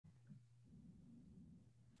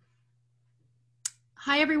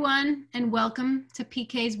Hi, everyone, and welcome to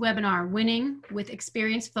PK's webinar, Winning with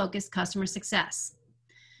Experience-Focused Customer Success.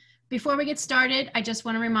 Before we get started, I just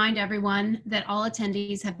want to remind everyone that all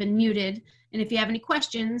attendees have been muted, and if you have any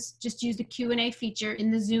questions, just use the Q&A feature in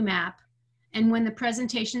the Zoom app. And when the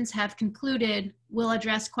presentations have concluded, we'll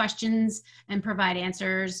address questions and provide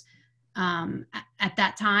answers at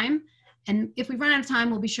that time. And if we run out of time,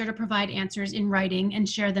 we'll be sure to provide answers in writing and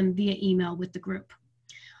share them via email with the group.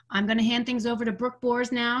 I'm going to hand things over to Brooke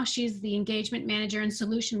Boers now. She's the engagement manager and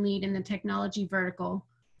solution lead in the technology vertical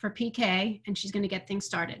for PK, and she's going to get things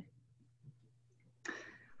started.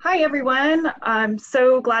 Hi, everyone. I'm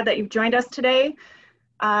so glad that you've joined us today.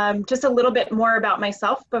 Just a little bit more about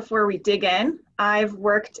myself before we dig in. I've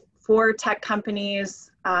worked for tech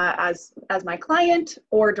companies as my client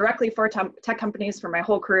or directly for tech companies for my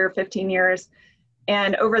whole career, 15 years.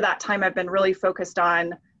 And over that time, I've been really focused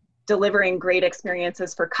on delivering great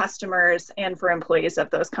experiences for customers and for employees of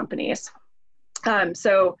those companies.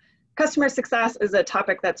 So customer success is a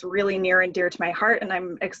topic that's really near and dear to my heart, and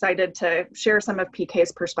I'm excited to share some of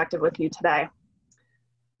PK's perspective with you today.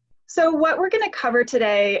 So what we're going to cover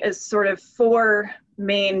today is sort of four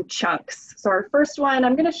main chunks. So our first one,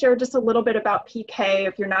 I'm going to share just a little bit about PK.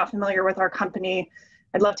 If you're not familiar with our company,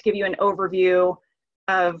 I'd love to give you an overview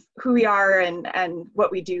of who we are and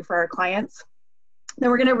what we do for our clients. Then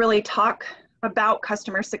we're going to really talk about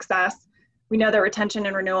customer success. We know that retention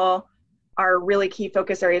and renewal are really key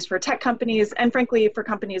focus areas for tech companies and frankly for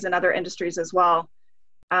companies in other industries as well.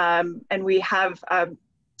 And we have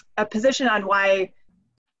a position on why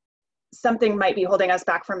something might be holding us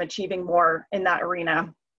back from achieving more in that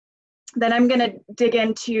arena. Then I'm going to dig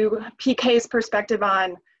into PK's perspective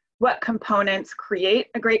on what components create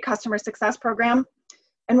a great customer success program.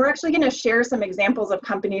 And we're actually going to share some examples of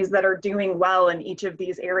companies that are doing well in each of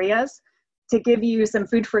these areas to give you some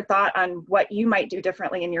food for thought on what you might do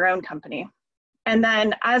differently in your own company. And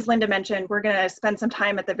then, as Linda mentioned, we're going to spend some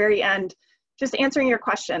time at the very end just answering your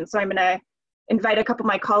questions. So I'm going to invite a couple of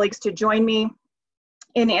my colleagues to join me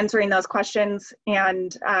in answering those questions.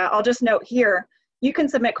 And I'll just note here, you can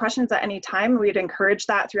submit questions at any time. We'd encourage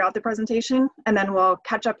that throughout the presentation, and then we'll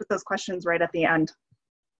catch up with those questions right at the end.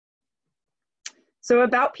 So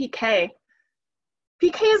about PK.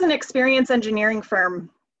 PK is an experience engineering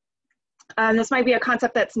firm. This might be a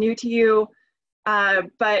concept that's new to you,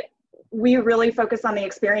 but we really focus on the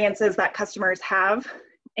experiences that customers have.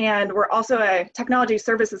 And we're also a technology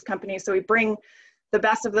services company, so we bring the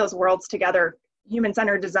best of those worlds together,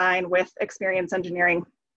 human-centered design with experience engineering.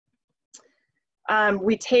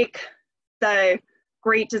 We take the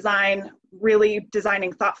great design, really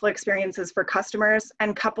designing thoughtful experiences for customers,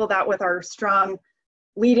 and couple that with our strong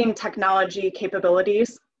leading technology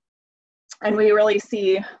capabilities. And we really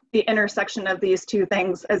see the intersection of these two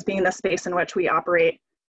things as being the space in which we operate.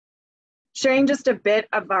 Sharing just a bit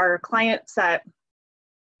of our client set.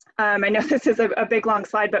 I know this is a big long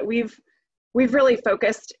slide, but we've really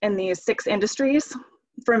focused in these 6 industries,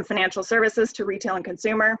 from financial services to retail and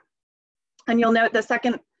consumer. And you'll note the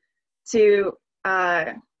second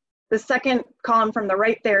column from the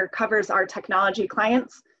right there covers our technology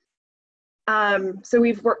clients. So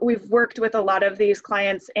we've worked with a lot of these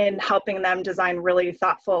clients in helping them design really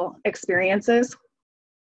thoughtful experiences.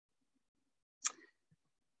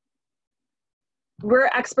 We're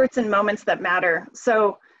experts in moments that matter.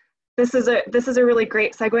 So this is a really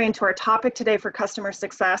great segue into our topic today for customer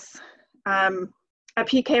success. At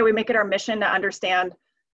PK, we make it our mission to understand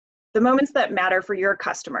the moments that matter for your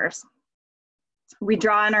customers. We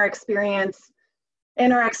draw on our experience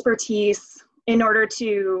and our expertise in order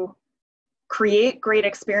to create great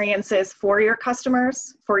experiences for your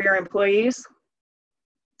customers, for your employees.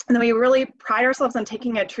 And then we really pride ourselves on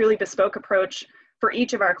taking a truly bespoke approach for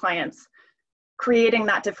each of our clients, creating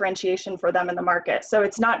that differentiation for them in the market. So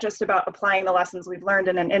it's not just about applying the lessons we've learned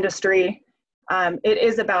in an industry. It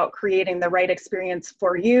is about creating the right experience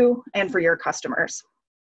for you and for your customers.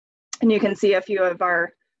 And you can see a few of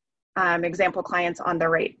our example clients on the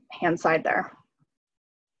right-hand side there.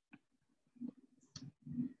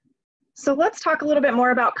 So let's talk a little bit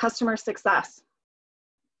more about customer success.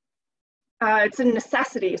 It's a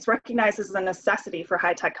necessity. It's recognized as a necessity for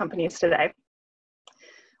high-tech companies today.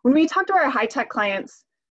 When we talk to our high-tech clients,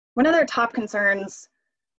 one of their top concerns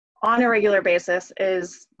on a regular basis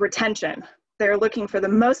is retention. They're looking for the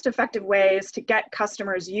most effective ways to get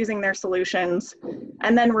customers using their solutions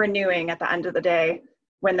and then renewing at the end of the day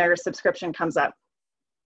when their subscription comes up.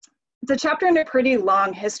 It's a chapter in a pretty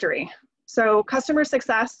long history. So customer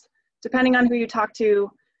success, depending on who you talk to,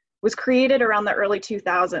 was created around the early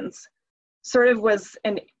 2000s. Sort of was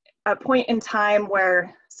an a point in time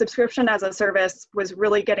where subscription as a service was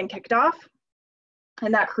really getting kicked off,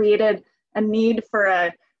 and that created a need for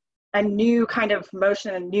a new kind of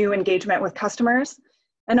motion, a new engagement with customers.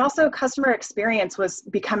 And also customer experience was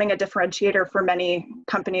becoming a differentiator for many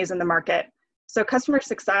companies in the market. So customer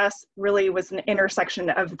success really was an intersection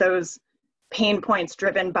of those pain points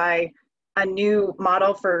driven by a new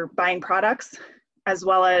model for buying products, as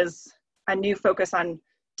well as a new focus on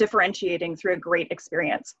differentiating through a great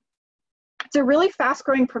experience. It's a really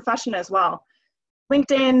fast-growing profession as well.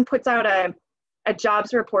 LinkedIn puts out a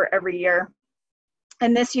jobs report every year.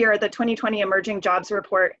 And this year, the 2020 Emerging Jobs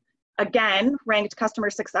Report, again, ranked customer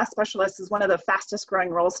success specialists as one of the fastest growing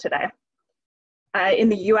roles today. In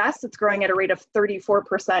the US, it's growing at a rate of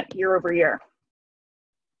 34% year over year.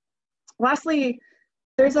 Lastly,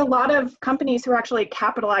 there's a lot of companies who are actually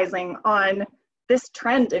capitalizing on this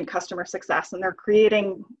trend in customer success, and they're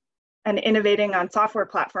creating and innovating on software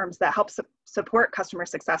platforms that help support customer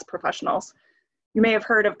success professionals. You may have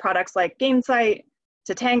heard of products like Gainsight,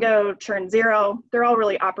 Tatango, Churn Zero. They're all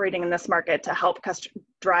really operating in this market to help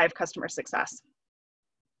drive customer success.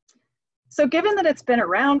 So given that it's been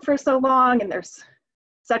around for so long and there's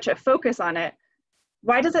such a focus on it,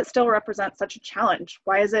 why does it still represent such a challenge?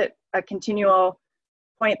 Why is it a continual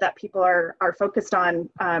point that people are focused on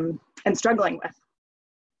and struggling with?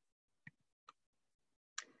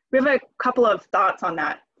 We have a couple of thoughts on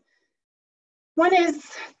that. One is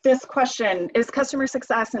this question: is customer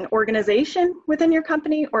success an organization within your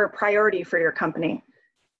company or a priority for your company?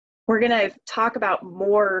 We're going to talk about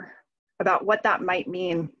more about what that might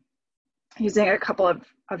mean using a couple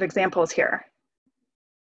of examples here.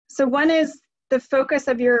 So one is the focus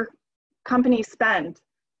of your company spend.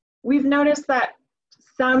 We've noticed that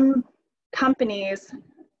some companies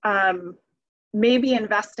may be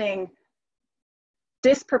investing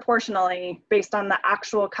disproportionately based on the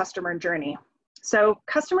actual customer journey. So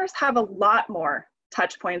customers have a lot more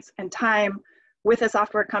touch points and time with a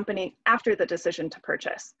software company after the decision to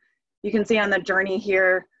purchase. You can see on the journey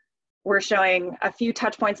here, we're showing a few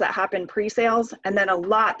touch points that happen pre-sales and then a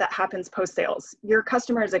lot that happens post-sales. Your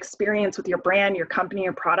customer's experience with your brand, your company,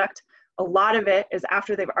 your product, a lot of it is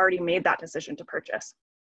after they've already made that decision to purchase.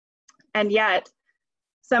 And yet,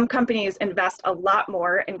 some companies invest a lot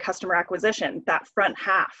more in customer acquisition, that front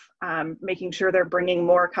half, making sure they're bringing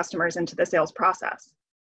more customers into the sales process.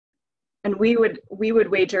 And we would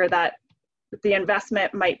wager that the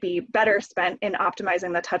investment might be better spent in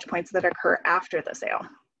optimizing the touch points that occur after the sale.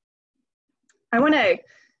 I want to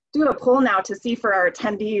do a poll now to see for our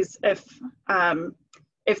attendees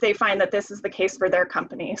if they find that this is the case for their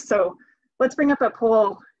company. So let's bring up a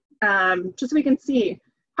poll just so we can see,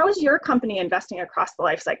 how is your company investing across the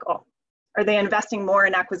life cycle? Are they investing more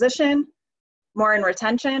in acquisition, more in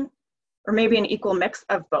retention, or maybe an equal mix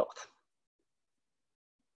of both?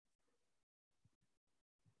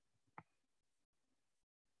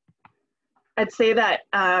 I'd say that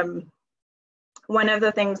one of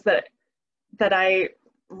the things that I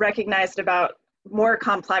recognized about more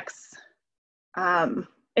complex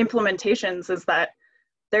implementations is that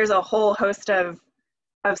there's a whole host of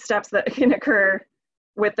steps that can occur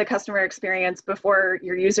with the customer experience before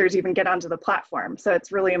your users even get onto the platform. So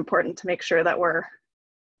it's really important to make sure that we're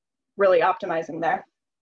really optimizing there.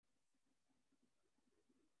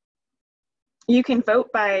 You can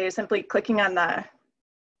vote by simply clicking on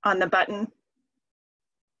the button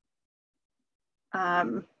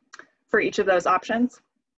for each of those options.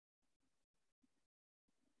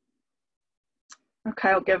 Okay,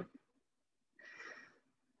 I'll give,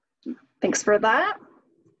 thanks for that.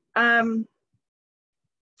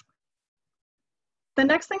 The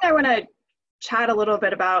next thing I want to chat a little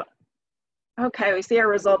bit about, okay, we see our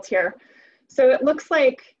results here. So it looks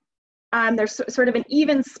like there's sort of an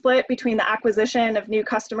even split between the acquisition of new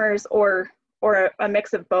customers or a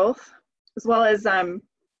mix of both, as well as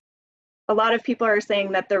a lot of people are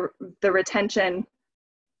saying that the retention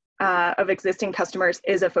of existing customers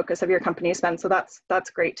is a focus of your company spend. So that's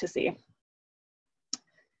great to see.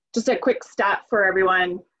 Just a quick stat for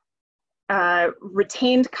everyone.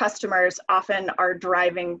 Retained customers often are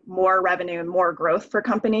driving more revenue and more growth for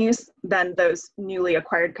companies than those newly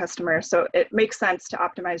acquired customers. So it makes sense to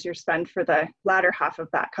optimize your spend for the latter half of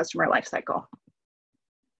that customer lifecycle.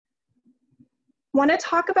 Want to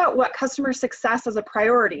talk about what customer success as a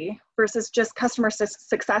priority versus just customer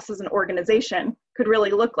success as an organization could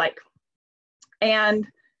really look like. And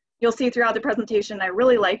you'll see throughout the presentation, I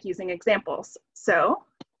really like using examples. So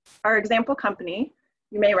our example company,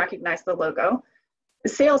 you may recognize the logo,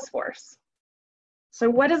 is Salesforce. So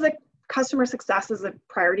what does a customer success as a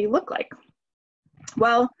priority look like?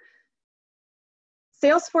 Well,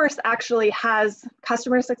 Salesforce actually has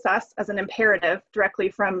customer success as an imperative directly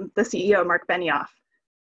from the CEO, Mark Benioff.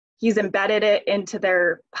 He's embedded it into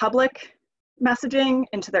their public messaging,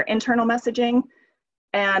 into their internal messaging,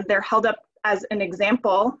 and they're held up as an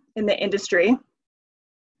example in the industry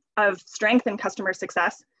of strength in customer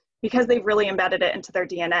success because they've really embedded it into their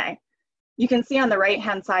DNA. You can see on the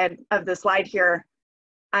right-hand side of the slide here,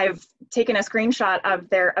 I've taken a screenshot of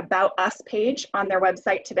their About Us page on their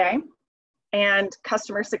website today, and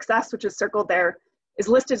customer success, which is circled there, is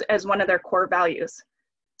listed as one of their core values.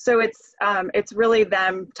 So it's really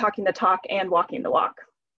them talking the talk and walking the walk.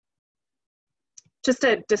 Just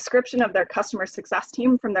a description of their customer success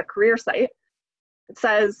team from their career site. It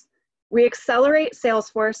says, we accelerate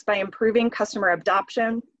Salesforce by improving customer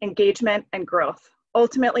adoption, engagement, and growth,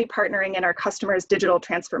 ultimately partnering in our customers' digital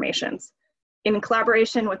transformations. In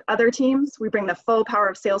collaboration with other teams, we bring the full power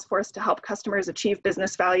of Salesforce to help customers achieve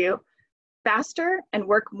business value faster and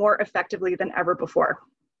work more effectively than ever before.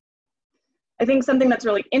 I think something that's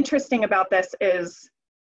really interesting about this is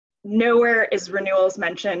nowhere is renewals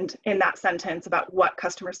mentioned in that sentence about what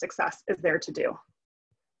customer success is there to do.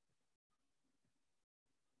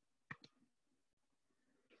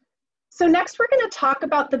 So next we're going to talk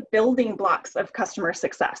about the building blocks of customer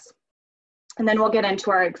success, and then we'll get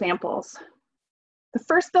into our examples. The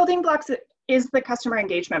first building block is the customer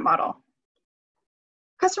engagement model.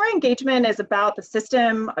 Customer engagement is about the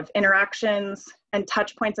system of interactions and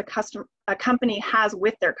touch points a company has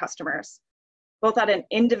with their customers, both at an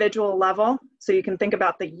individual level, so you can think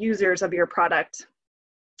about the users of your product,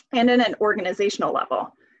 and in an organizational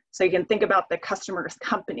level, so you can think about the customer's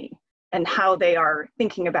company and how they are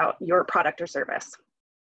thinking about your product or service.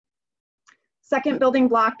 Second building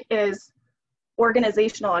block is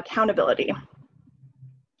organizational accountability.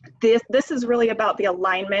 This is really about the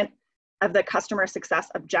alignment of the customer success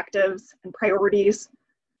objectives and priorities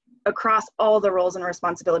across all the roles and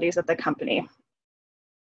responsibilities of the company.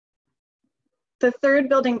 The third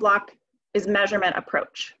building block is measurement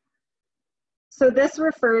approach. So this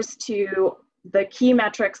refers to the key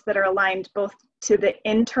metrics that are aligned both to the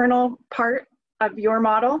internal part of your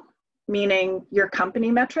model, meaning your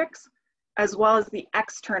company metrics, as well as the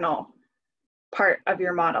external part of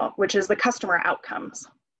your model, which is the customer outcomes.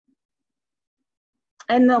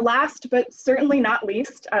 And the last, but certainly not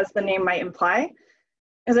least, as the name might imply,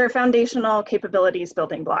 is our foundational capabilities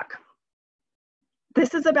building block.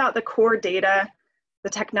 This is about the core data, the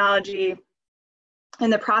technology,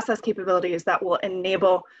 and the process capabilities that will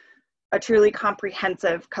enable a truly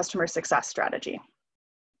comprehensive customer success strategy.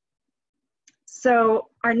 So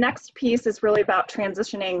our next piece is really about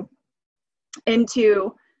transitioning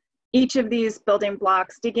into each of these building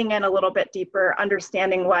blocks, digging in a little bit deeper,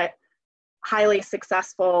 understanding what highly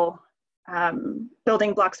successful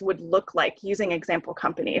building blocks would look like using example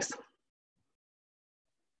companies.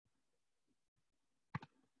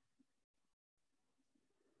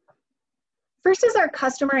 First is our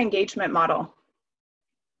customer engagement model.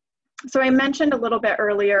 So I mentioned a little bit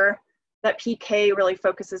earlier that PK really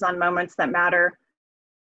focuses on moments that matter,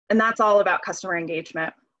 and that's all about customer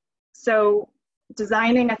engagement. So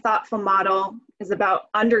designing a thoughtful model is about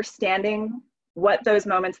understanding what those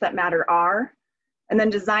moments that matter are, and then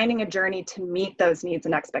designing a journey to meet those needs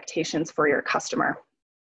and expectations for your customer.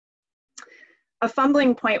 A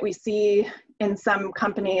fumbling point we see in some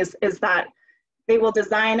companies is that they will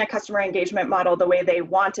design a customer engagement model the way they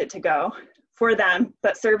want it to go for them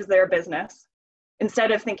that serves their business,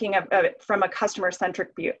 instead of thinking of it from a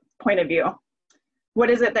customer-centric point of view. What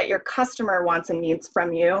is it that your customer wants and needs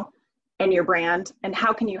from you and your brand, and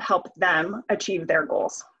how can you help them achieve their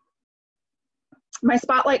goals? My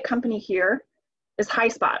spotlight company here is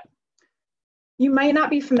HighSpot. You might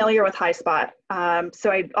not be familiar with HighSpot,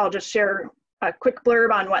 so I'll just share a quick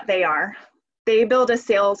blurb on what they are. They build a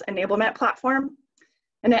sales enablement platform,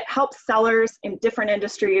 and it helps sellers in different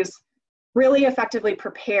industries really effectively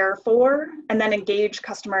prepare for and then engage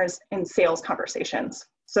customers in sales conversations.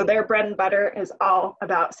 So their bread and butter is all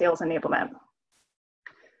about sales enablement.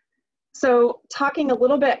 So talking a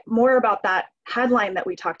little bit more about that headline that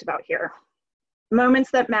we talked about here,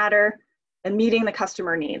 moments that matter and meeting the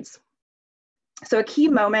customer needs. So a key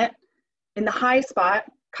moment in the HighSpot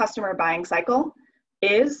customer buying cycle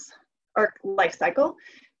or life cycle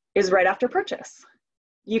is right after purchase.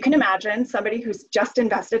 You can imagine somebody who's just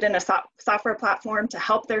invested in a software platform to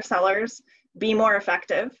help their sellers be more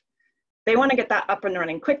effective. They want to get that up and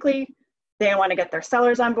running quickly. They want to get their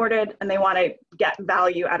sellers onboarded, and they want to get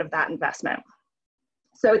value out of that investment.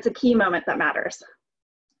 So it's a key moment that matters.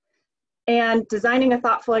 And designing a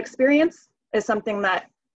thoughtful experience is something that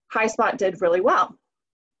HighSpot did really well.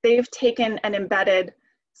 they've taken and embedded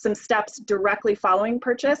some steps directly following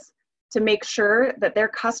purchase to make sure that their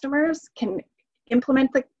customers can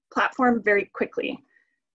implement the platform very quickly,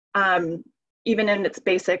 even in its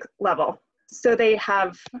basic level. So they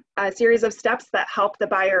have a series of steps that help the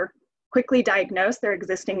buyer quickly diagnose their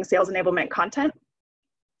existing sales enablement content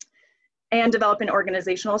and develop an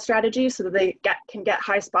organizational strategy so that they can get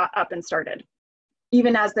HighSpot up and started.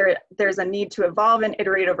 Even as there's a need to evolve and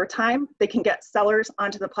iterate over time, they can get sellers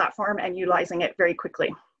onto the platform and utilizing it very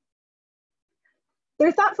quickly.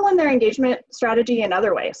 They're thoughtful in their engagement strategy in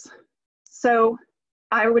other ways. So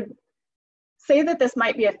I would say that this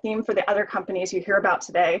might be a theme for the other companies you hear about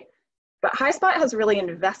today, but HighSpot has really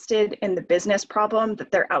invested in the business problem that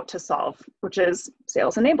they're out to solve, which is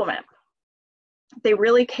sales enablement. They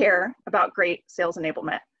really care about great sales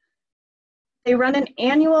enablement. They run an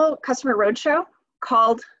annual customer roadshow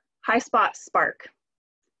called HighSpot Spark.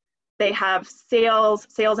 They have sales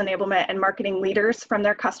enablement, and marketing leaders from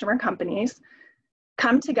their customer companies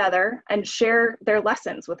come together and share their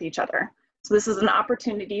lessons with each other. So this is an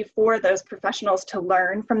opportunity for those professionals to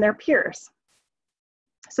learn from their peers.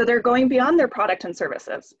 So they're going beyond their product and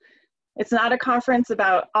services. It's not a conference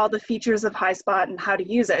about all the features of HighSpot and how to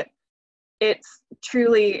use it. It's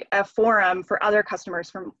truly a forum for other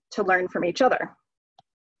customers to learn from each other.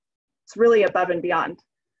 It's really above and beyond.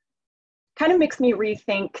 Kind of makes me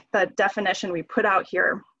rethink the definition we put out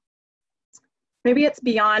here. Maybe it's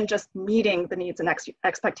beyond just meeting the needs and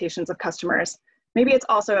expectations of customers. Maybe it's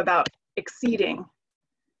also about exceeding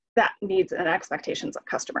that needs and expectations of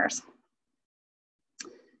customers.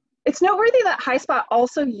 It's noteworthy that HighSpot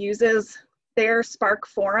also uses their Spark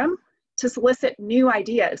forum to solicit new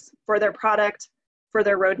ideas for their product, for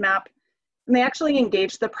their roadmap, and they actually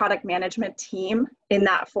engage the product management team in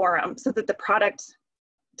that forum so that the product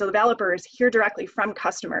developers hear directly from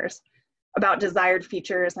customers about desired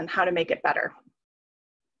features and how to make it better.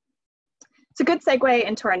 It's a good segue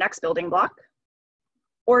into our next building block,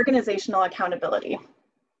 organizational accountability.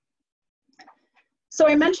 So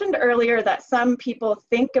I mentioned earlier that some people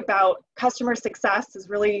think about customer success as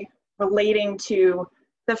really relating to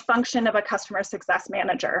the function of a customer success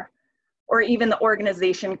manager, or even the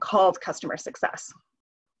organization called customer success.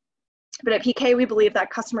 But at PK, we believe that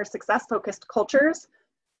customer success focused cultures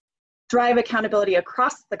drive accountability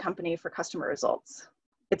across the company for customer results.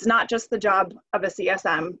 It's not just the job of a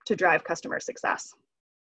CSM to drive customer success.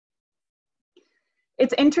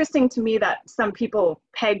 It's interesting to me that some people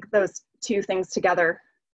peg those two things together,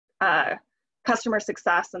 customer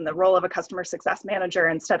success and the role of a customer success manager,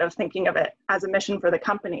 instead of thinking of it as a mission for the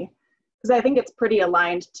company, because I think it's pretty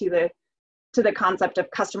aligned to the concept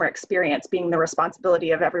of customer experience being the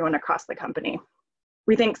responsibility of everyone across the company.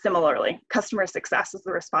 We think similarly, customer success is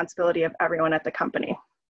the responsibility of everyone at the company.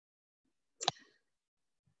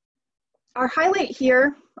 Our highlight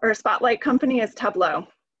here, or spotlight company, is Tableau.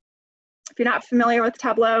 If you're not familiar with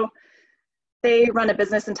Tableau, they run a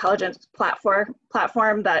business intelligence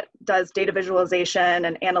platform that does data visualization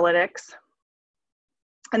and analytics.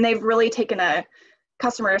 And they've really taken a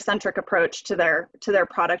customer-centric approach to their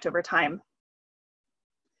product over time.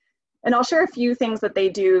 And I'll share a few things that they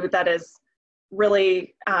do that is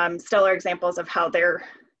really stellar examples of how they're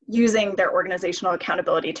using their organizational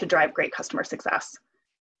accountability to drive great customer success.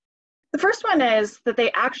 The first one is that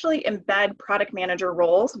they actually embed product manager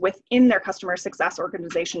roles within their customer success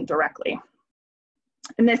organization directly.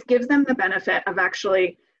 And this gives them the benefit of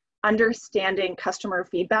actually understanding customer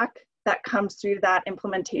feedback that comes through that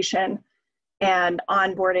implementation and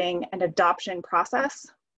onboarding and adoption process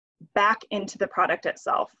back into the product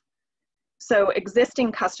itself. So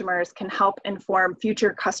existing customers can help inform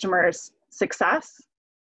future customers' success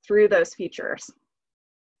through those features.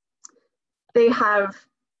 They have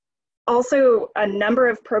also a number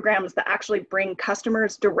of programs that actually bring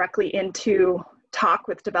customers directly into talk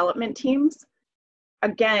with development teams.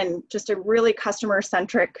 Again, just a really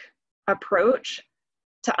customer-centric approach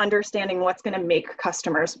to understanding what's going to make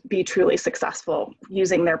customers be truly successful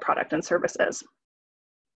using their product and services.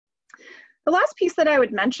 The last piece that I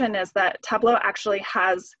would mention is that Tableau actually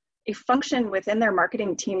has a function within their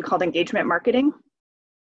marketing team called engagement marketing.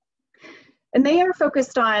 And they are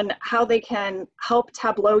focused on how they can help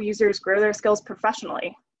Tableau users grow their skills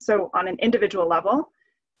professionally, so on an individual level,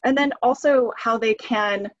 and then also how they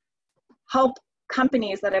can help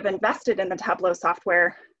companies that have invested in the Tableau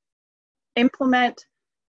software implement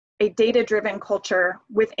a data-driven culture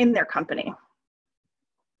within their company.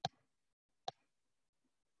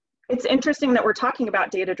 It's interesting that we're talking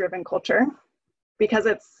about data-driven culture because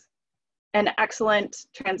it's an excellent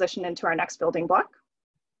transition into our next building block.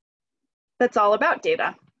 That's all about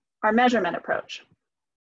data, our measurement approach.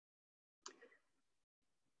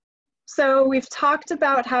 So we've talked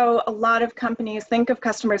about how a lot of companies think of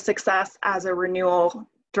customer success as a renewal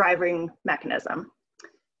driving mechanism.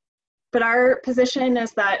 But our position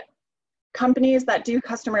is that companies that do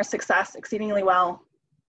customer success exceedingly well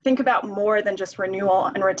think about more than just renewal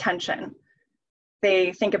and retention.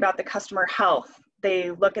 They think about the customer health.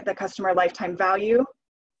 They look at the customer lifetime value.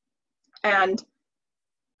 And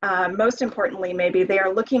most importantly, maybe they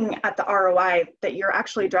are looking at the ROI that you're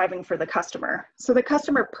actually driving for the customer. So the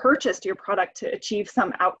customer purchased your product to achieve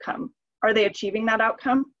some outcome. Are they achieving that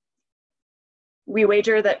outcome? We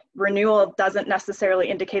wager that renewal doesn't necessarily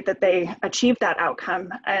indicate that they achieved that outcome.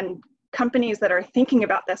 And companies that are thinking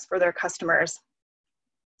about this for their customers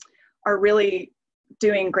are really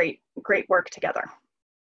doing great work together.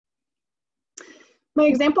 My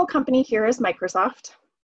example company here is Microsoft.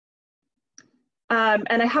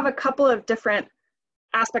 And I have a couple of different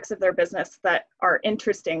aspects of their business that are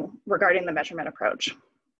interesting regarding the measurement approach.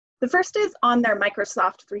 The first is on their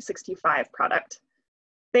Microsoft 365 product.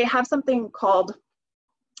 They have something called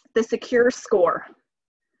the Secure Score.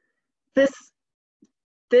 This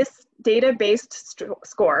data-based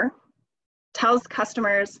score tells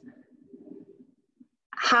customers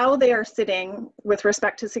how they are sitting with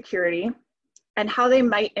respect to security and how they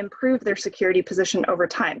might improve their security position over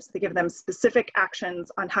time. So they give them specific actions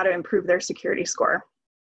on how to improve their security score.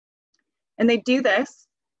 And they do this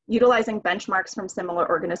utilizing benchmarks from similar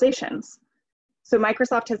organizations. So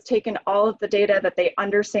Microsoft has taken all of the data that they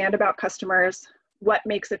understand about customers, what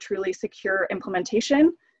makes a truly secure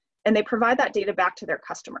implementation, and they provide that data back to their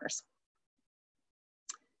customers.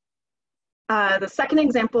 The second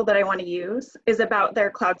example that I want to use is about their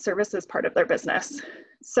cloud services part of their business.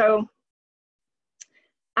 So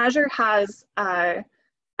Azure has a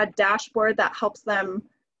dashboard that helps them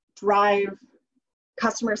drive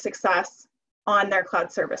customer success on their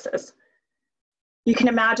cloud services. You can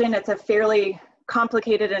imagine it's a fairly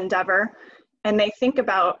complicated endeavor, and they think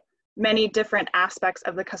about many different aspects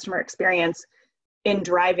of the customer experience in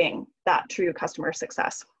driving that true customer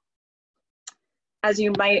success. As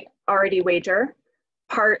you might already wager,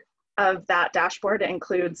 part of that dashboard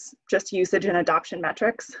includes just usage and adoption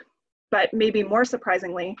metrics. But maybe more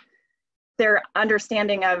surprisingly, their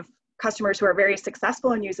understanding of customers who are very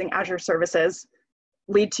successful in using Azure services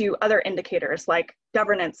lead to other indicators like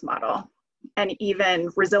governance model and even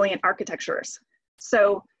resilient architectures.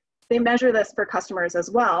 So they measure this for customers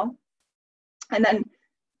as well, and then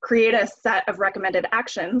create a set of recommended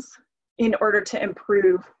actions in order to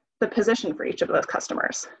improve the position for each of those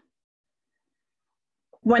customers.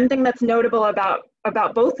 One thing that's notable about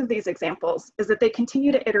both of these examples is that they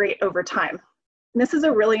continue to iterate over time. And this is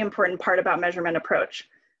a really important part about measurement approach.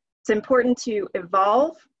 It's important to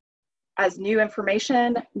evolve as new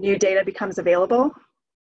information, new data becomes available,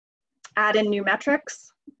 add in new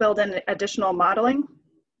metrics, build in additional modeling,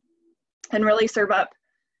 and really serve up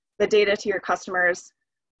the data to your customers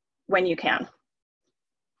when you can.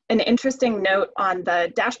 An interesting note on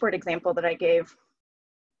the dashboard example that I gave,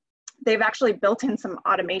 they've actually built in some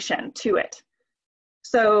automation to it.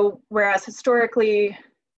 So whereas historically,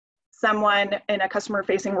 someone in a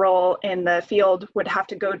customer-facing role in the field would have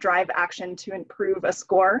to go drive action to improve a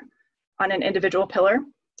score on an individual pillar,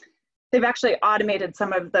 they've actually automated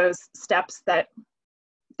some of those steps that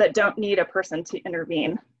don't need a person to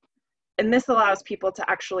intervene. And this allows people to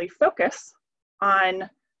actually focus on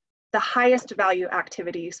the highest value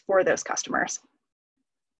activities for those customers.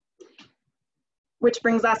 Which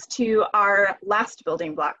brings us to our last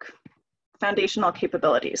building block, foundational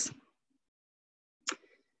capabilities.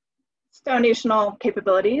 Foundational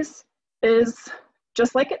capabilities is,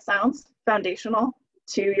 just like it sounds, foundational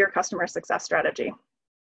to your customer success strategy.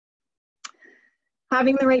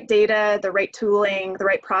 Having the right data, the right tooling, the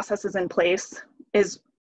right processes in place is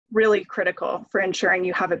really critical for ensuring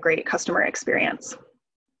you have a great customer experience.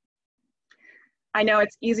 I know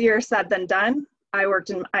it's easier said than done. I worked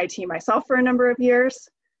in IT myself for a number of years,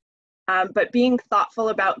 but being thoughtful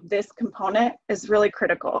about this component is really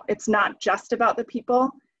critical. It's not just about the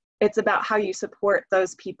people, it's about how you support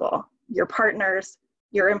those people, your partners,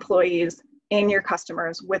 your employees, and your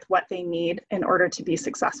customers with what they need in order to be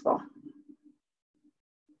successful.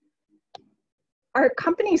 Our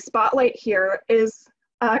company spotlight here is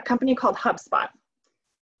a company called HubSpot.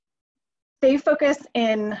 They focus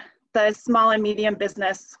in the small and medium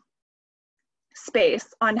business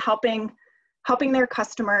space on helping their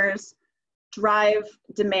customers drive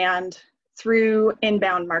demand through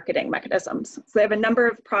inbound marketing mechanisms. So they have a number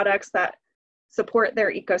of products that support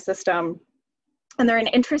their ecosystem. And they're an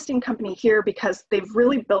interesting company here because they've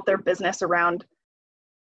really built their business around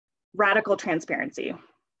radical transparency.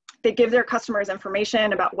 They give their customers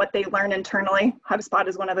information about what they learn internally. HubSpot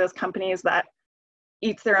is one of those companies that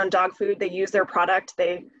eats their own dog food. They use their product,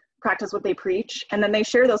 they practice what they preach, and then they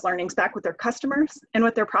share those learnings back with their customers and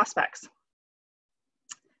with their prospects.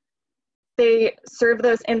 They serve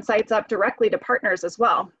those insights up directly to partners as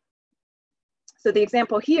well. So the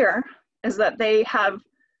example here is that they have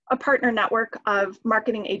a partner network of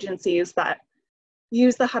marketing agencies that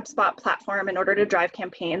use the HubSpot platform in order to drive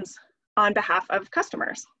campaigns on behalf of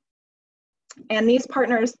customers. And these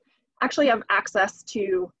partners actually have access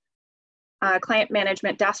to a client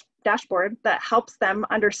management dashboard that helps them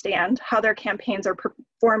understand how their campaigns are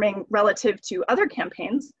performing relative to other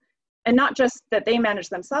campaigns, and not just that they manage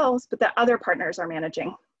themselves, but that other partners are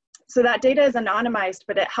managing. So that data is anonymized,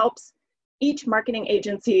 but it helps each marketing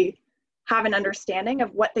agency have an understanding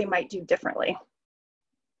of what they might do differently.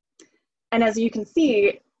 And as you can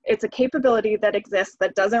see, it's a capability that exists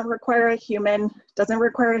that doesn't require a human, doesn't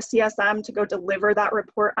require a CSM to go deliver that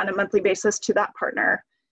report on a monthly basis to that partner.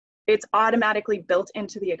 It's automatically built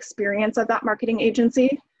into the experience of that marketing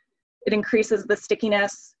agency. It increases the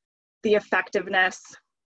stickiness, the effectiveness,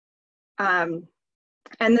 and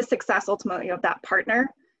the success ultimately of that partner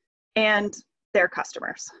and their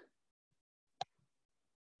customers.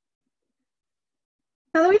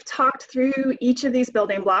 Now that we've talked through each of these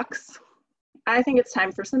building blocks, I think it's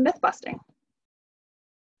time for some myth busting.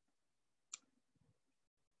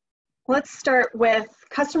 Let's start with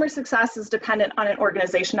customer success is dependent on an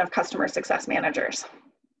organization of customer success managers.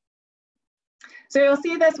 So you'll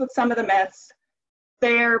see this with some of the myths.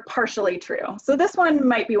 They're partially true. So this one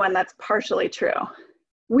might be one that's partially true.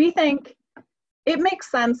 We think it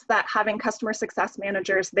makes sense that having customer success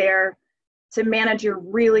managers there to manage your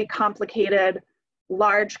really complicated,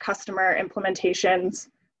 large customer implementations,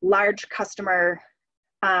 large customer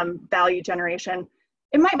value generation,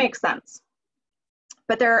 it might make sense.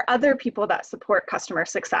 But there are other people that support customer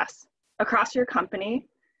success across your company,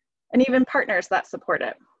 and even partners that support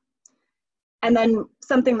it. And then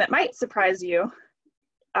something that might surprise you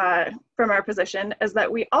from our position is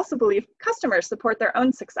that we also believe customers support their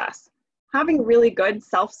own success. Having really good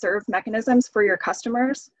self-serve mechanisms for your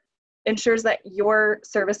customers ensures that your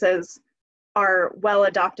services are well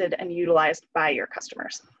adopted and utilized by your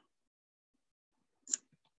customers.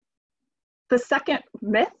 The second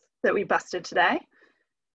myth that we busted today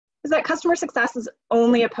is that customer success is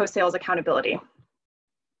only a post-sales accountability.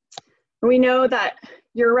 We know that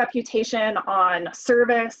your reputation on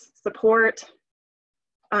service, support,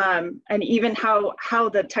 and even how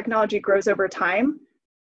the technology grows over time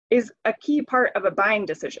is a key part of a buying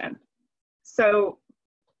decision. So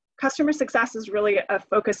customer success is really a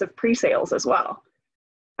focus of pre-sales as well.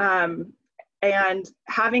 And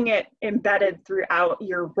having it embedded throughout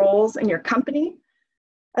your roles in your company,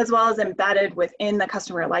 as well as embedded within the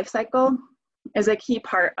customer lifecycle, is a key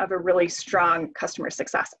part of a really strong customer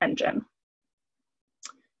success engine.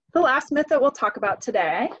 The last myth that we'll talk about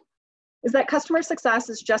today is that customer success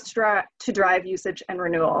is just to drive usage and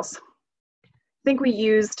renewals. I think we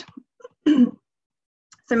used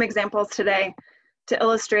some examples today to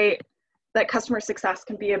illustrate that customer success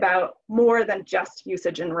can be about more than just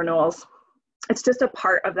usage and renewals. It's just a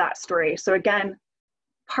part of that story. So again,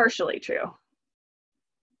 partially true.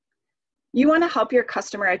 You want to help your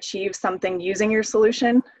customer achieve something using your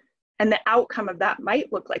solution, and the outcome of that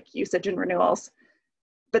might look like usage and renewals,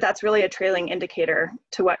 but that's really a trailing indicator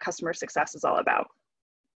to what customer success is all about.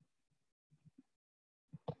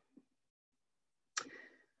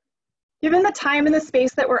 Given the time and the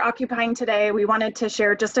space that we're occupying today, we wanted to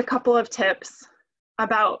share just a couple of tips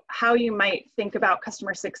about how you might think about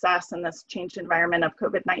customer success in this changed environment of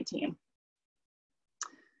COVID-19.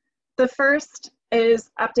 The first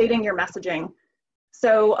is updating your messaging.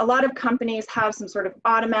 So a lot of companies have some sort of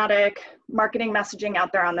automatic marketing messaging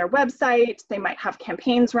out there on their website. They might have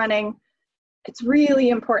campaigns running. It's really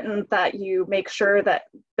important that you make sure that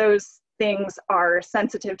those things are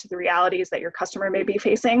sensitive to the realities that your customer may be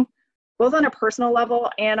facing, both on a personal level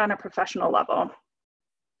and on a professional level.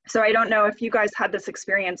 So I don't know if you guys had this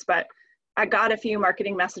experience, but I got a few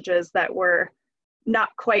marketing messages that were not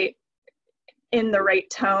quite in the right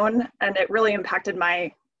tone, and it really impacted my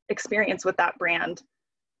experience with that brand.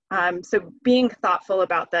 So being thoughtful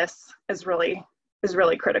about this is really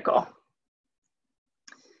critical.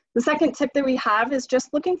 The second tip that we have is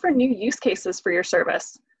just looking for new use cases for your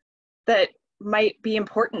service that might be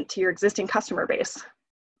important to your existing customer base.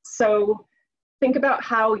 So think about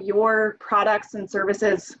how your products and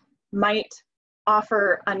services might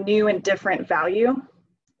offer a new and different value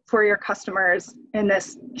for your customers in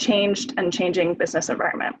this changed and changing business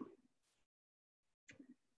environment.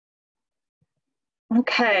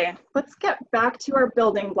 Okay, let's get back to our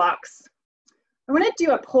building blocks. I want to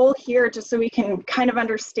do a poll here just so we can kind of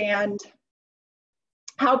understand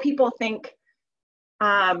how people think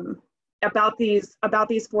about these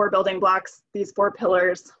 4 building blocks, these 4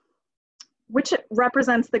 pillars. Which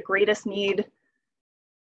represents the greatest need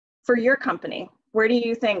for your company? Where do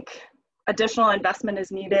you think additional investment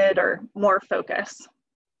is needed or more focus?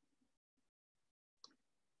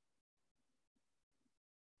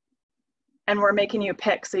 And we're making you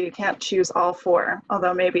pick, so you can't choose all 4,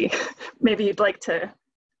 although maybe you'd like to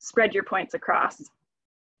spread your points across.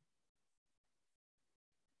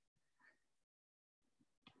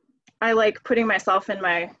 I like putting myself in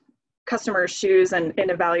my customer's shoes and in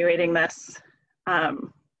evaluating this. How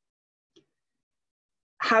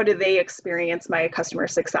do they experience my customer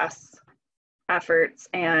success efforts,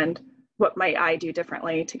 and what might I do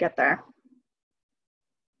differently to get there?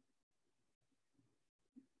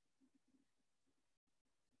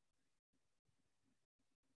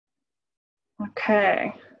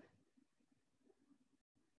 Okay.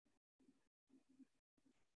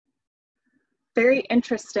 Very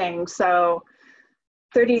interesting. So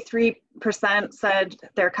 33% said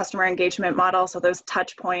their customer engagement model, so those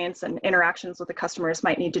touch points and interactions with the customers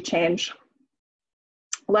might need to change.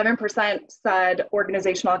 11% said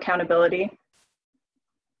organizational accountability.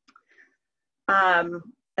 And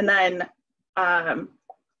then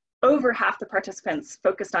over half the participants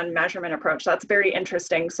focused on measurement approach. That's very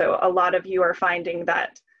interesting. So a lot of you are finding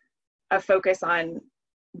that a focus on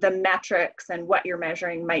the metrics and what you're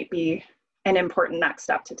measuring might be an important next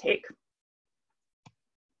step to take.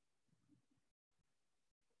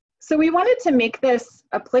 So we wanted to make this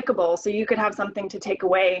applicable so you could have something to take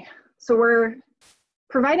away. So we're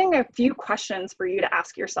providing a few questions for you to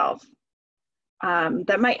ask yourself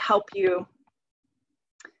that might help you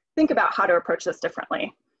think about how to approach this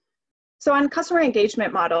differently. So on customer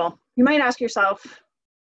engagement model, you might ask yourself,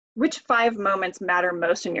 which 5 moments matter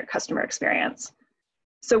most in your customer experience?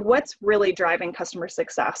 So what's really driving customer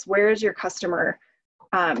success? Where is your customer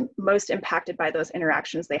most impacted by those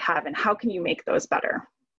interactions they have, and how can you make those better?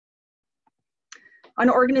 On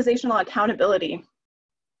organizational accountability,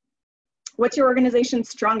 what's your organization's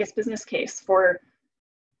strongest business case for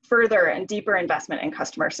further and deeper investment in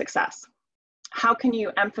customer success? How can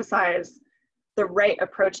you emphasize the right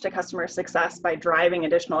approach to customer success by driving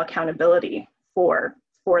additional accountability for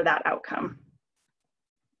that outcome?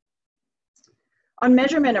 On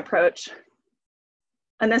measurement approach,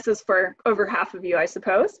 and this is for over half of you, I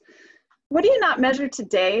suppose, what do you not measure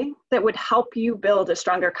today that would help you build a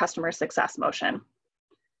stronger customer success motion?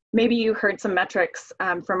 Maybe you heard some metrics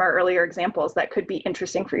from our earlier examples that could be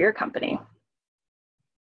interesting for your company.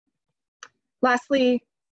 Lastly,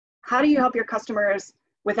 how do you help your customers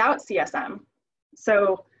without CSM?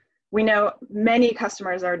 So we know many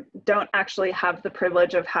customers don't actually have the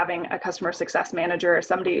privilege of having a customer success manager or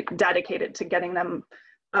somebody dedicated to getting them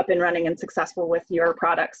up and running and successful with your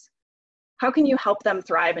products. How can you help them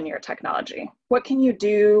thrive in your technology? What can you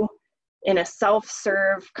do in a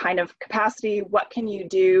self-serve kind of capacity? What can you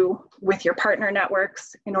do with your partner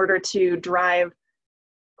networks in order to drive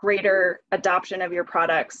greater adoption of your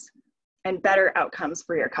products and better outcomes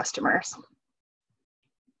for your customers?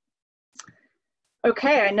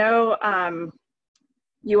 Okay, I know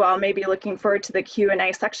you all may be looking forward to the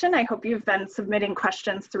Q&A section. I hope you've been submitting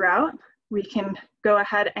questions throughout. We can go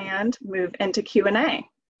ahead and move into Q&A.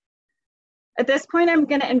 At this point, I'm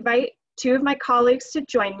going to invite 2 of my colleagues to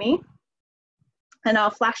join me, and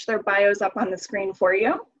I'll flash their bios up on the screen for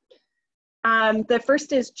you. The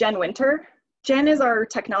first is Jen Winter. Jen is our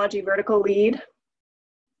technology vertical lead.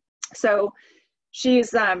 So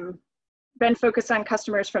she's been focused on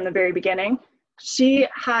customers from the very beginning. She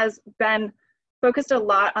has been focused a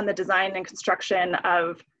lot on the design and construction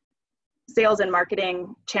of sales and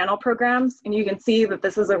marketing channel programs. And you can see that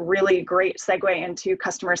this is a really great segue into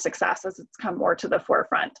customer success as it's come more to the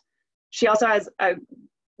forefront. She also has a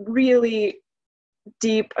really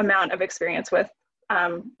deep amount of experience with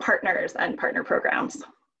partners and partner programs.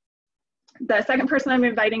 The second person I'm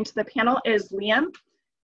inviting to the panel is Liam.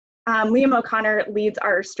 Liam O'Connor leads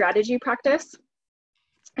our strategy practice,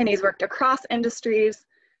 and he's worked across industries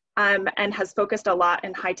and has focused a lot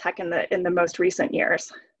in high tech in the most recent years.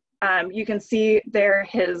 You can see there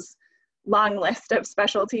his long list of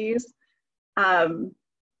specialties, and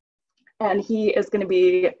he is going to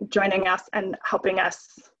be joining us and helping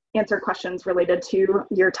us answer questions related to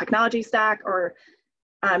your technology stack or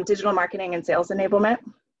digital marketing and sales enablement.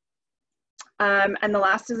 And the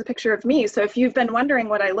last is a picture of me. So if you've been wondering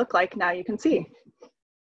what I look like, now you can see.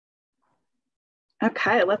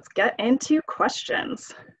 Okay, let's get into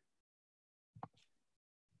questions.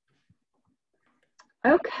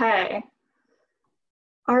 Okay.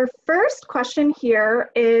 Our first question here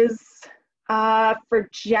is for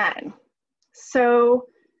Jen. So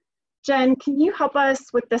Jen, can you help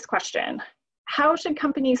us with this question? How should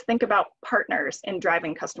companies think about partners in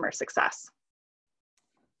driving customer success?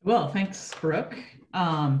 Well, thanks, Brooke.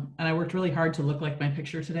 And I worked really hard to look like my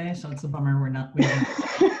picture today, so it's a bummer we're not.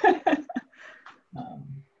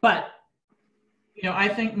 But you know, I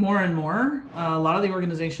think more and more, a lot of the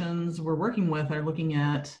organizations we're working with are looking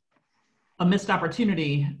at a missed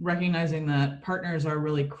opportunity, recognizing that partners are a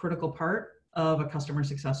really critical part of a customer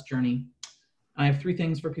success journey. I have three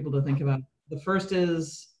things for people to think about. The first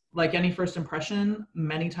is, like any first impression,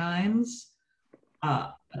 many times,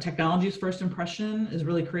 a technology's first impression is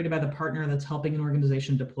really created by the partner that's helping an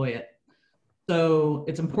organization deploy it. So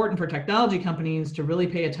it's important for technology companies to really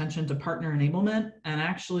pay attention to partner enablement, and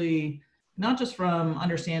actually not just from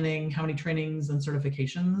understanding how many trainings and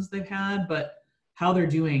certifications they've had, but how they're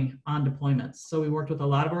doing on deployments. So we worked with a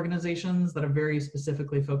lot of organizations that are very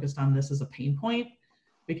specifically focused on this as a pain point,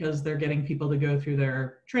 because they're getting people to go through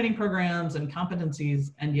their training programs and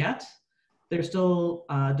competencies, and yet there's still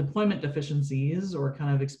deployment deficiencies or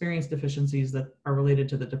kind of experience deficiencies that are related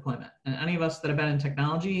to the deployment. And any of us that have been in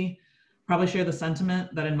technology probably share the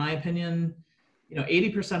sentiment that, in my opinion,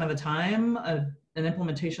 80% of the time, an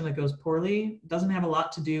implementation that goes poorly doesn't have a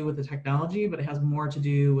lot to do with the technology, but it has more to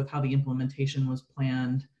do with how the implementation was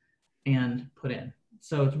planned and put in.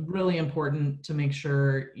 So it's really important to make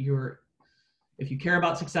sure if you care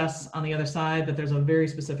about success on the other side, that there's a very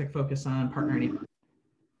specific focus on partner enablement.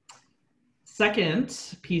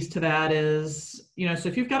 Second piece to that is, so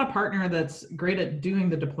if you've got a partner that's great at doing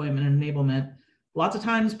the deployment and enablement, lots of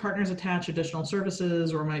times partners attach additional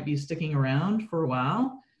services or might be sticking around for a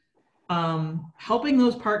while. Helping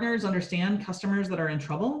those partners understand customers that are in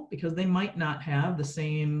trouble, because they might not have the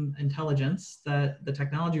same intelligence that the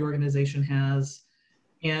technology organization has,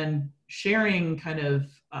 and sharing kind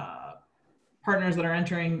of partners that are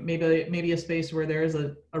entering maybe a space where there is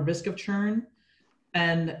a risk of churn,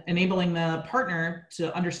 and enabling the partner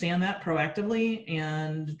to understand that proactively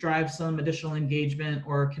and drive some additional engagement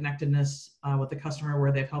or connectedness with the customer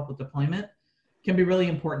where they've helped with deployment can be really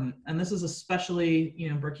important. And this is especially,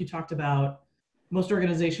 Brooke, you talked about most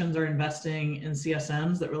organizations are investing in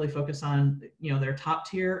CSMs that really focus on, their top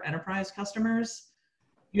tier enterprise customers.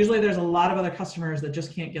 Usually there's a lot of other customers that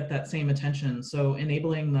just can't get that same attention. So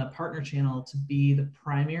enabling the partner channel to be the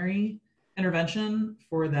primary intervention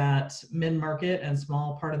for that mid-market and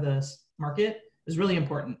small part of the market is really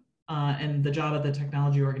important. And the job of the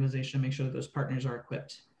technology organization to make sure that those partners are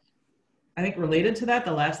equipped. I think related to that,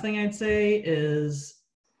 the last thing I'd say is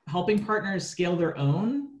helping partners scale their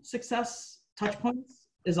own success touch points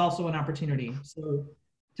is also an opportunity. So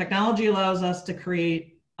technology allows us to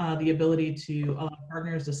create the ability to allow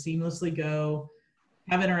partners to seamlessly go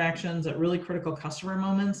have interactions at really critical customer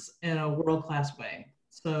moments in a world-class way.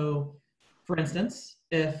 So for instance,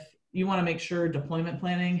 if you want to make sure deployment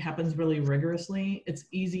planning happens really rigorously, it's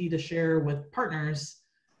easy to share with partners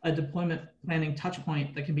a deployment planning touch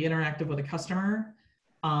point that can be interactive with a customer,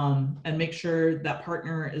 and make sure that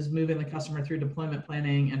partner is moving the customer through deployment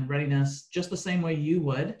planning and readiness just the same way you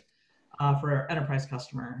would for our enterprise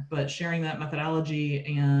customer. But sharing that methodology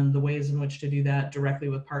and the ways in which to do that directly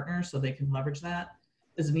with partners so they can leverage that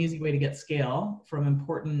is an easy way to get scale from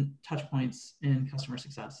important touch points in customer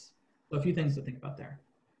success. So a few things to think about there.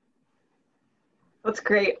 That's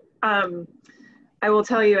great. I will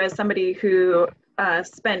tell you, as somebody who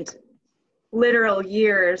spent literal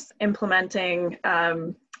years implementing a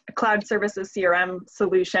cloud services CRM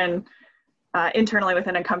solution internally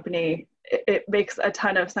within a company, it makes a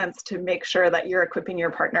ton of sense to make sure that you're equipping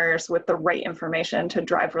your partners with the right information to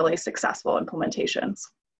drive really successful implementations.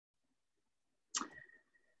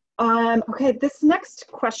 Okay, this next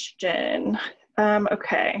question.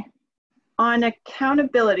 Okay. On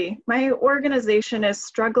accountability, my organization is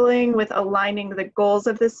struggling with aligning the goals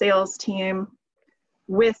of the sales team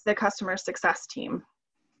with the customer success team.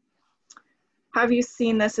 Have you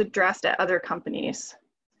seen this addressed at other companies?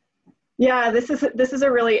 Yeah, this is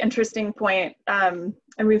a really interesting point. And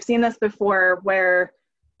we've seen this before, where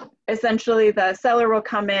essentially the seller will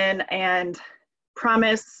come in and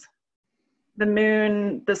promise the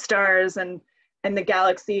moon, the stars, and the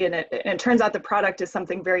galaxy, and it turns out the product is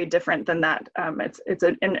something very different than that. It's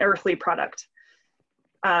an earthly product,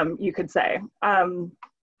 you could say.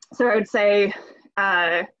 So I would say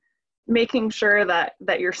making sure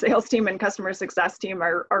that your sales team and customer success team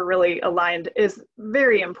are really aligned is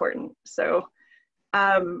very important. So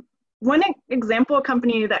one example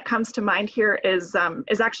company that comes to mind here is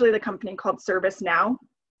actually the company called ServiceNow.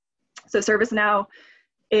 So ServiceNow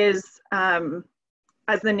is,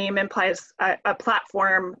 as the name implies, a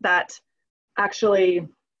platform that actually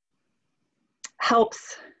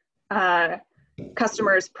helps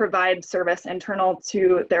customers provide service internal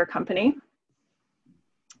to their company.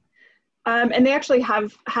 And they actually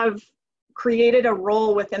have created a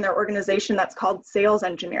role within their organization that's called sales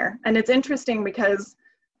engineer. And it's interesting because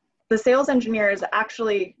the sales engineer is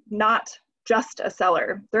actually not just a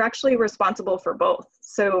seller. They're actually responsible for both.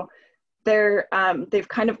 So they've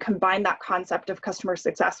kind of combined that concept of customer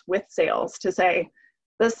success with sales to say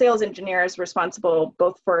the sales engineer is responsible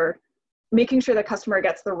both for making sure the customer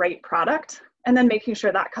gets the right product and then making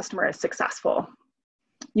sure that customer is successful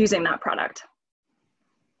using that product.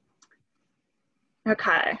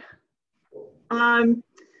 Okay. The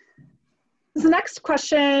next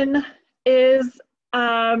question is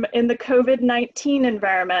in the COVID-19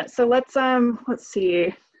 environment. So let's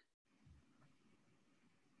see.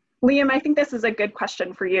 Liam, I think this is a good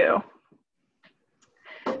question for you.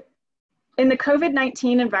 In the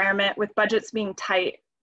COVID-19 environment with budgets being tight,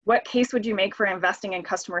 what case would you make for investing in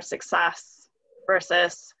customer success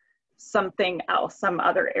versus something else, some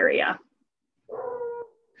other area?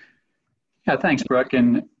 Yeah, thanks, Brooke,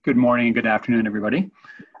 and good morning and good afternoon, everybody.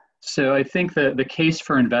 So I think that the case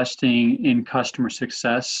for investing in customer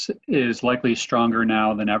success is likely stronger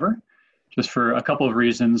now than ever, just for a couple of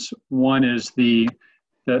reasons. One is the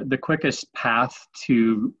quickest path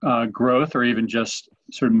to growth, or even just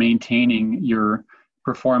sort of maintaining your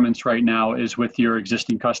performance right now, is with your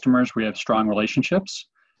existing customers. We have strong relationships.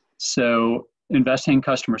 So investing in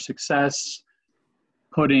customer success,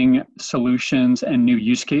 putting solutions and new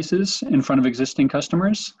use cases in front of existing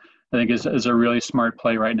customers, I think is a really smart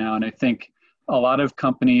play right now. And I think a lot of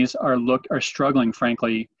companies are struggling,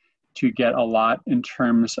 frankly, to get a lot in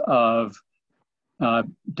terms of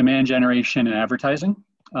demand generation and advertising.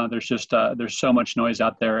 There's so much noise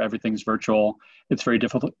out there. Everything's virtual. It's very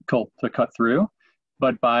difficult to cut through.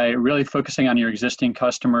 But by really focusing on your existing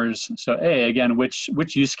customers, so again, which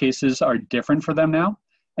use cases are different for them now,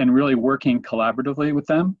 and really working collaboratively with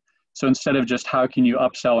them. So instead of just how can you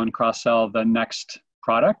upsell and cross-sell the next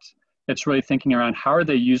product, it's really thinking around how are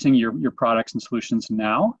they using your products and solutions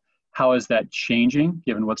now? How is that changing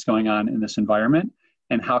given what's going on in this environment?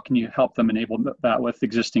 And how can you help them enable that with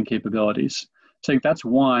existing capabilities? So I think that's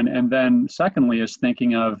one. And then secondly is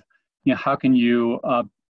thinking of, how can you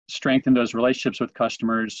strengthen those relationships with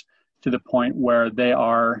customers to the point where they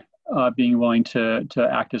are being willing to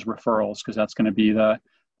act as referrals, because that's going to be the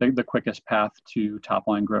quickest path to top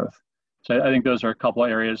line growth. So I think those are a couple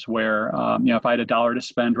of areas where, if I had $1 to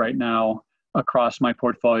spend right now across my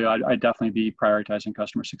portfolio, I'd definitely be prioritizing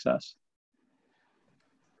customer success.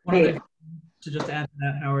 One other thing to just add to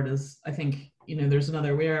that, Howard, is I think, we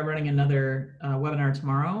are running another webinar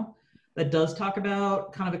tomorrow that does talk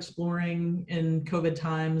about kind of exploring in COVID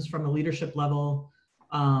times from a leadership level,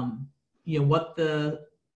 what the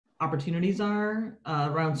opportunities are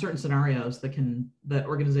around certain scenarios that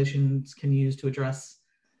organizations can use to address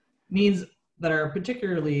needs that are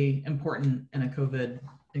particularly important in a COVID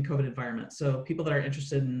environment. So people that are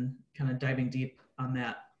interested in kind of diving deep on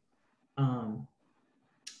that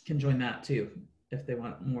can join that too, if they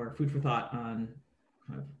want more food for thought on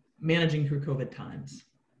kind of managing through COVID times.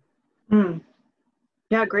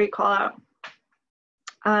 Yeah, great call out.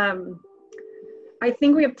 I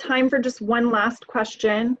think we have time for just one last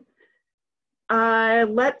question.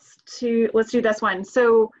 Let's do this one.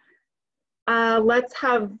 So let's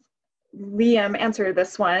have Liam answer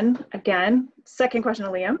this one again. Second question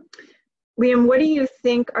to Liam. Liam, what do you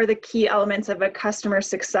think are the key elements of a customer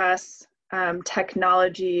success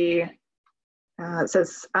technology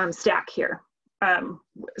stack here?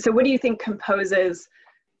 So what do you think composes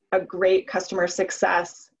a great customer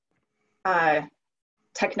success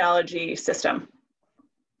technology system?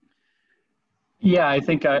 Yeah, I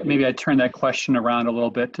think maybe I turn that question around a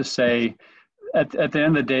little bit to say, at the end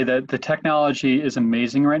of the day, that the technology is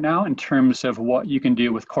amazing right now in terms of what you can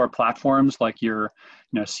do with core platforms like your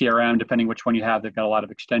CRM, depending which one you have. They've got a lot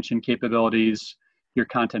of extension capabilities, your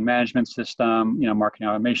content management system, marketing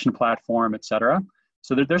automation platform, et cetera.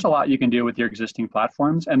 So there's a lot you can do with your existing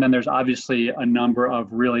platforms. And then there's obviously a number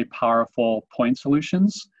of really powerful point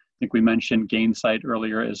solutions. I think we mentioned Gainsight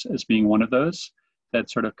earlier as being one of those that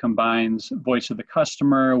sort of combines voice of the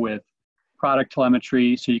customer with product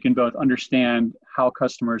telemetry. So you can both understand how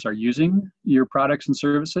customers are using your products and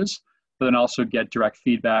services, but then also get direct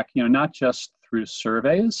feedback, not just through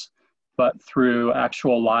surveys, but through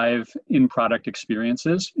actual live in-product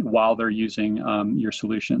experiences while they're using your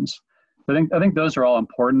solutions. I think those are all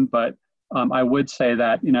important, but I would say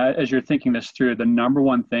that, as you're thinking this through, the number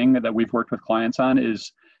one thing that we've worked with clients on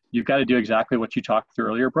is you've got to do exactly what you talked through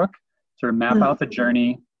earlier, Brooke. Sort of map out the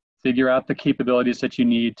journey, figure out the capabilities that you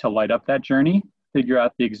need to light up that journey, figure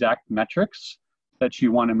out the exact metrics that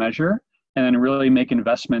you want to measure, and then really make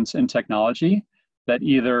investments in technology that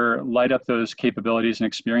either light up those capabilities and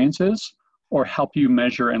experiences or help you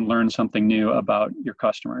measure and learn something new about your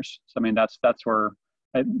customers. So, I mean, that's where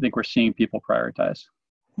I think we're seeing people prioritize.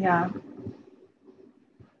 Yeah.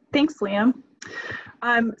 Thanks, Liam.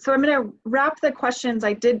 So I'm going to wrap the questions.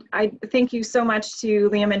 I thank you so much to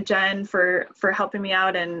Liam and Jen for helping me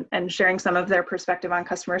out and sharing some of their perspective on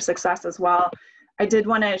customer success as well. I did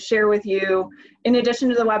want to share with you, in addition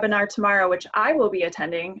to the webinar tomorrow, which I will be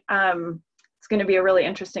attending, it's going to be a really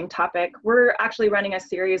interesting topic. We're actually running a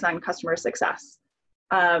series on customer success.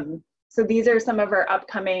 So these are some of our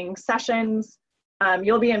upcoming sessions.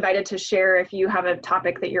 You'll be invited to share if you have a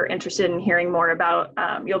topic that you're interested in hearing more about.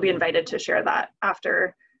 You'll be invited to share that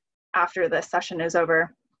after the session is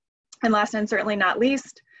over. And last and certainly not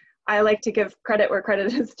least, I like to give credit where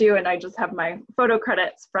credit is due, and I just have my photo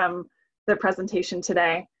credits from the presentation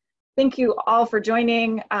today. Thank you all for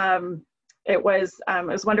joining. It was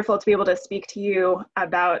wonderful to be able to speak to you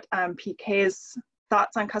about PK's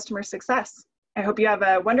thoughts on customer success. I hope you have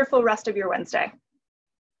a wonderful rest of your Wednesday.